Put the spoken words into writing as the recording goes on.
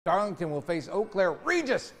Darlington will face Eau Claire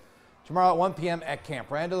Regis tomorrow at 1 p.m. at Camp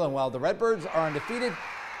Randall. And while the Redbirds are undefeated,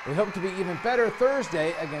 they hope to be even better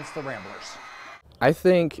Thursday against the Ramblers. I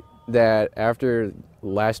think that after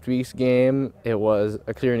last week's game, it was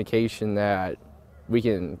a clear indication that we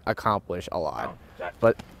can accomplish a lot.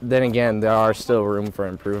 But then again, there are still room for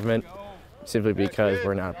improvement, simply because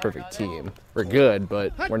we're not a perfect team. We're good,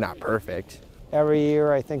 but we're not perfect. Every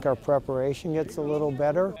year, I think our preparation gets a little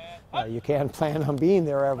better. You can't plan on being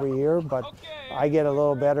there every year, but I get a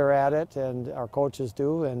little better at it, and our coaches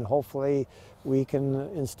do, and hopefully we can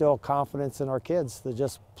instill confidence in our kids to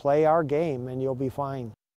just play our game, and you'll be fine.